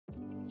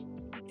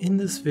In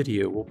this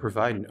video, we'll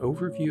provide an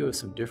overview of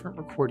some different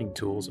recording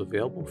tools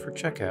available for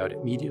checkout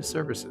at media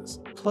services,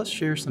 plus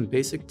share some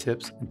basic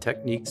tips and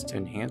techniques to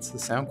enhance the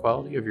sound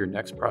quality of your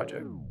next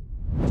project.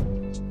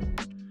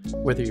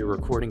 Whether you're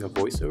recording a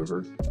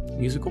voiceover,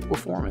 musical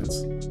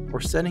performance, or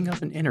setting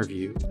up an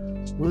interview,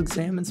 we'll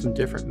examine some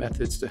different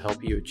methods to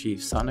help you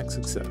achieve sonic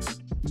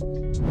success.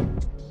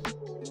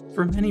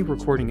 For many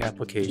recording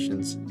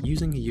applications,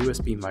 using a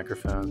USB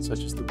microphone such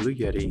as the Blue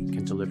Yeti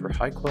can deliver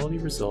high-quality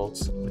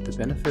results with the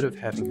benefit of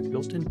having a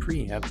built-in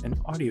preamp and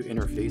audio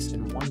interface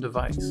in one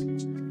device.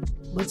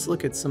 Let's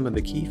look at some of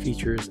the key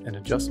features and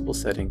adjustable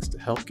settings to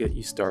help get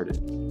you started.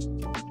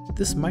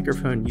 This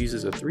microphone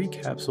uses a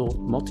 3-capsule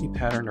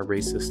multi-pattern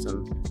array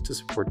system to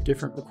support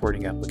different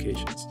recording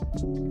applications.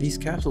 These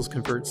capsules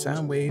convert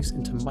sound waves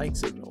into mic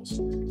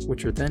signals,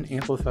 which are then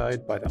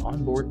amplified by the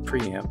onboard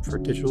preamp for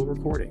digital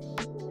recording.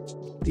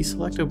 The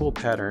selectable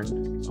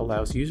pattern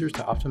allows users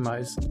to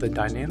optimize the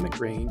dynamic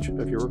range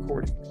of your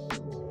recording.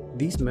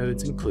 These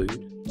modes include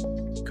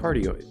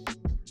cardioid.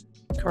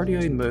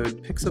 Cardioid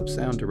mode picks up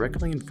sound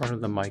directly in front of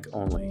the mic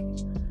only.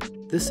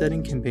 This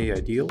setting can be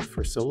ideal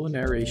for solo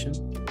narration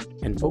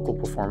and vocal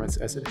performance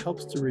as it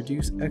helps to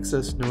reduce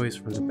excess noise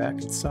from the back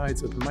and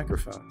sides of the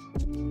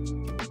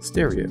microphone.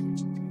 Stereo.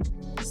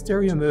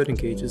 Stereo mode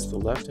engages the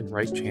left and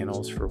right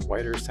channels for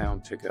wider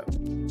sound pickup.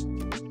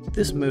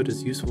 This mode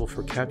is useful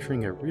for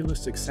capturing a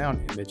realistic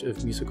sound image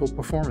of musical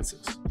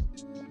performances.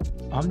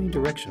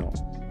 Omnidirectional.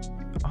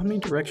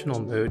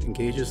 Omnidirectional mode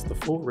engages the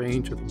full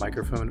range of the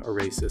microphone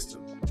array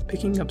system,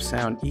 picking up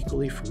sound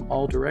equally from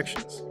all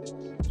directions.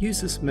 Use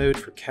this mode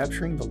for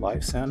capturing the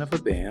live sound of a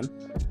band,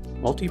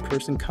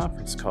 multi-person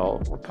conference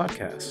call, or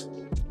podcast.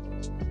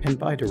 And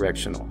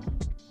bidirectional.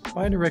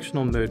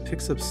 Bidirectional mode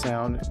picks up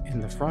sound in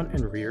the front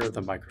and rear of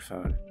the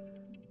microphone.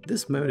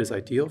 This mode is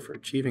ideal for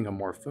achieving a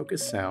more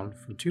focused sound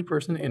from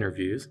two-person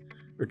interviews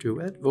or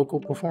duet vocal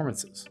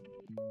performances.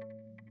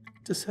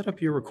 To set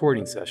up your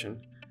recording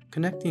session,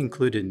 connect the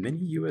included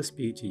mini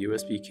USB to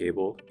USB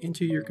cable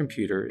into your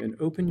computer and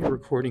open your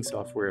recording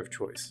software of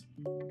choice.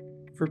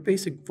 For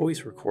basic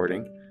voice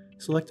recording,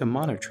 select a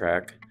mono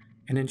track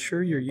and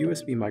ensure your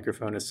USB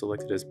microphone is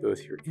selected as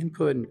both your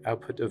input and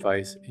output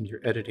device in your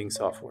editing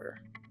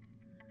software.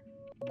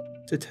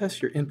 To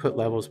test your input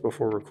levels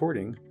before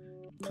recording,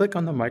 click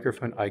on the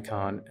microphone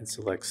icon and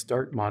select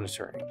Start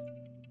Monitoring.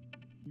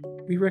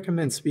 We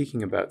recommend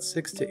speaking about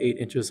 6 to 8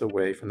 inches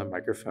away from the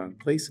microphone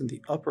placed in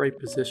the upright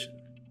position.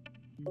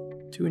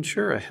 To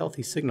ensure a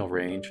healthy signal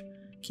range,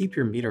 keep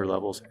your meter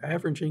levels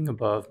averaging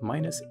above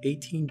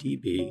 -18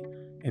 dB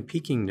and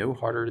peaking no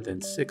harder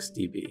than 6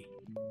 dB.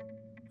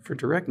 For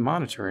direct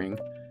monitoring,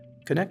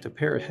 connect a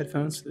pair of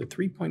headphones to the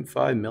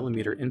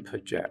 3.5mm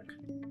input jack.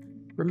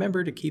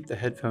 Remember to keep the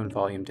headphone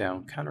volume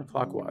down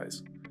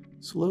counterclockwise,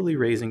 slowly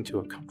raising to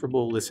a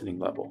comfortable listening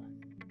level.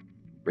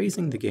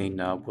 Raising the gain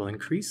knob will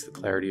increase the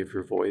clarity of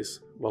your voice,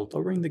 while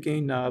lowering the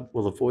gain knob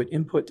will avoid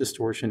input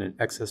distortion and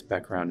excess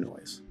background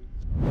noise.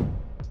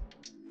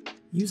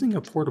 Using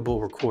a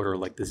portable recorder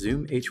like the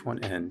Zoom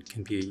H1N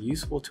can be a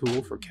useful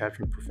tool for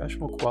capturing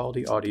professional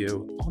quality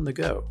audio on the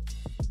go.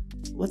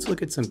 Let's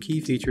look at some key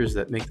features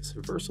that make this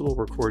a versatile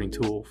recording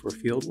tool for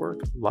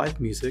fieldwork, live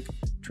music,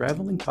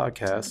 traveling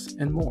podcasts,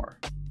 and more.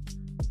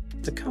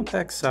 The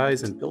compact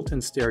size and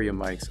built-in stereo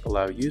mics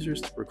allow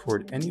users to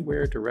record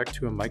anywhere direct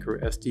to a micro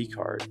SD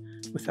card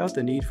without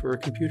the need for a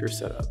computer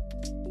setup.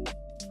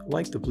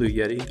 Like the Blue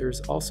Yeti,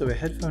 there's also a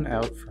headphone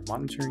out for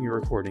monitoring your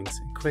recordings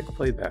and quick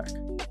playback.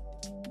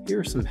 Here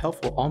are some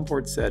helpful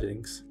onboard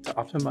settings to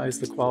optimize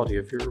the quality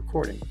of your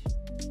recording.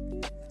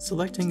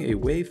 Selecting a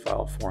WAV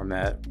file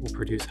format will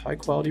produce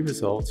high-quality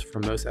results for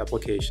most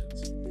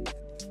applications.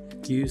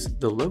 Use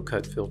the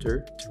low-cut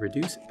filter to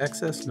reduce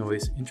excess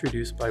noise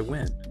introduced by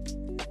wind.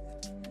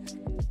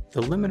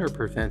 The limiter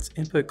prevents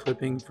input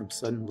clipping from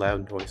sudden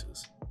loud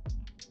noises,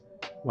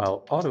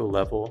 while auto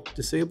level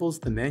disables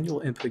the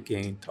manual input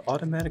gain to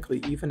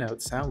automatically even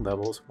out sound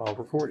levels while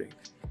recording.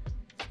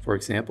 For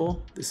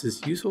example, this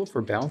is useful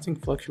for balancing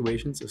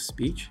fluctuations of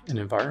speech and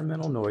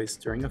environmental noise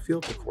during a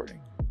field recording.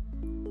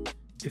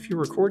 If you're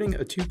recording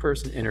a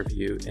two-person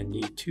interview and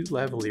need 2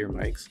 lavalier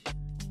mics,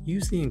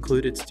 use the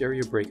included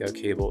stereo breakout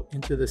cable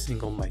into the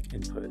single mic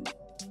input.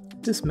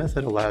 This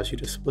method allows you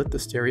to split the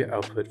stereo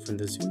output from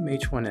the Zoom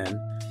H1N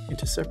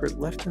into separate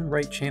left and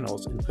right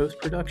channels in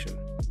post-production.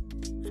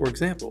 For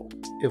example,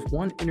 if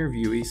one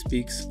interviewee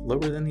speaks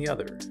lower than the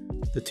other,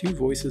 the 2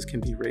 voices can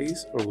be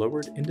raised or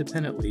lowered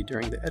independently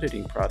during the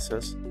editing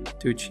process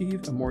to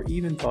achieve a more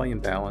even volume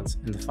balance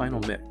in the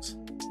final mix.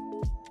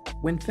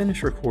 When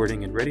finished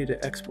recording and ready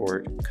to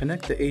export,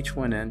 connect the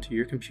H1N to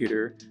your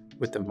computer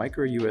with the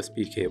micro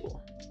USB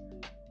cable.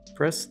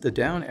 Press the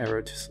down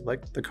arrow to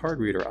select the card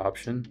reader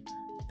option,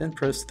 then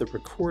press the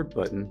record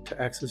button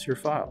to access your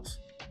files.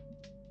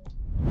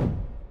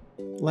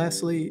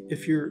 Lastly,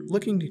 if you're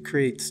looking to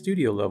create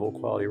studio-level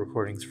quality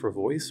recordings for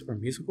voice or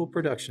musical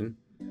production,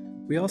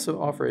 we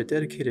also offer a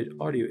dedicated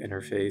audio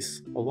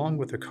interface along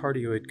with a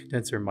cardioid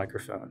condenser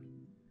microphone.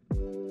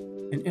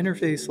 An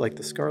interface like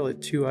the Scarlett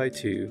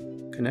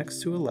 2i2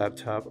 connects to a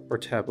laptop or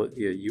tablet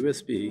via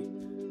USB,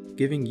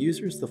 giving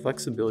users the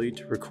flexibility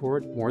to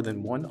record more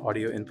than one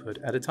audio input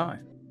at a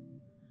time.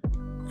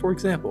 For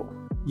example,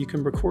 you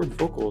can record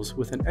vocals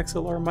with an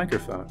XLR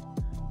microphone,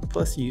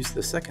 plus use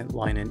the second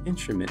line-in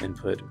instrument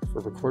input for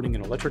recording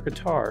an electric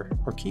guitar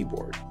or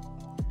keyboard.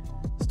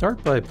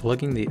 Start by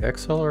plugging the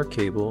XLR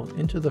cable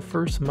into the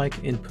first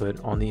mic input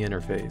on the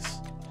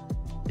interface.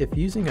 If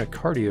using a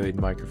cardioid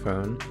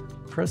microphone,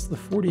 press the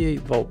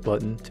 48-volt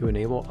button to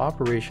enable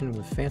operation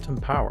with phantom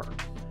power.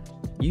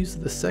 Use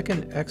the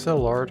second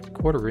XLR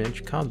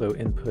 1/4-inch combo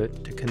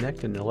input to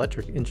connect an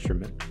electric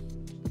instrument.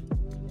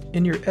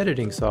 In your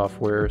editing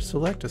software,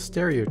 select a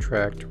stereo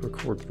track to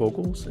record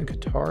vocals and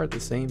guitar at the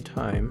same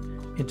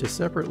time into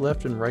separate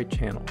left and right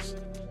channels.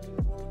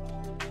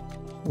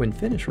 When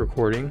finished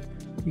recording,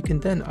 you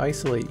can then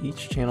isolate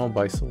each channel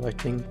by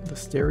selecting the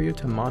stereo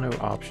to mono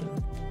option.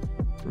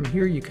 From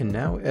here, you can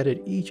now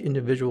edit each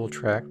individual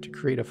track to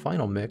create a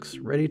final mix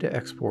ready to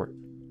export.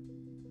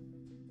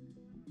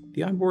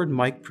 The onboard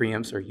mic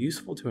preamps are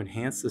useful to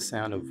enhance the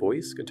sound of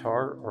voice,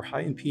 guitar, or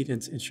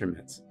high-impedance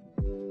instruments.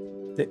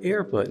 The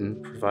Air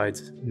button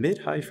provides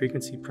mid-high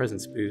frequency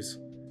presence boosts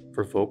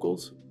for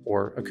vocals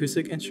or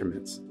acoustic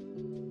instruments,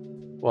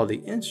 while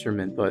the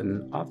Instrument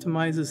button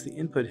optimizes the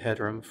input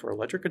headroom for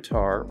electric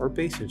guitar or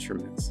bass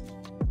instruments.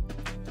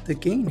 The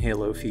Gain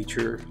Halo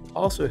feature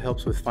also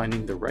helps with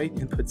finding the right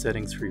input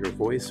settings for your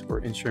voice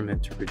or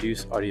instrument to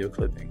reduce audio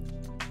clipping.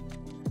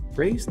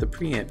 Raise the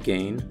preamp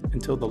gain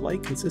until the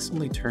light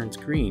consistently turns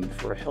green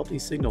for a healthy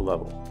signal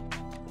level.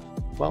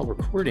 While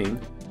recording,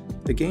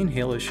 the Gain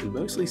Halo should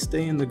mostly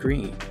stay in the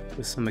green,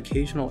 with some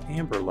occasional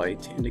amber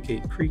light to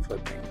indicate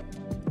pre-clipping.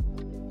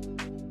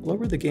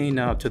 Lower the gain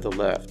knob to the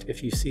left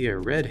if you see a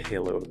red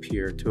halo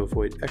appear to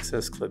avoid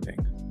excess clipping.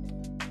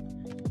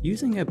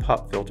 Using a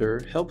pop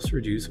filter helps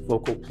reduce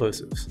vocal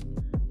plosives,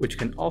 which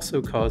can also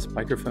cause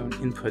microphone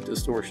input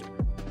distortion.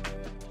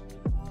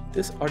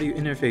 This audio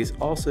interface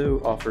also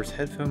offers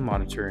headphone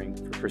monitoring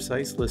for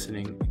precise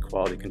listening and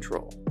quality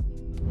control.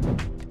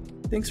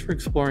 Thanks for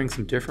exploring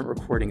some different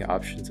recording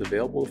options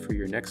available for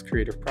your next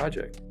creative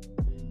project.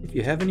 If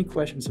you have any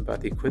questions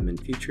about the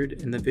equipment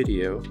featured in the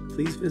video,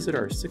 please visit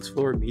our 6th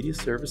floor Media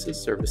Services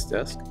service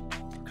desk or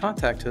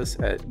contact us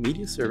at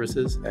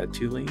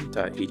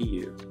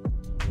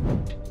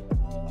mediaservices@tulane.edu.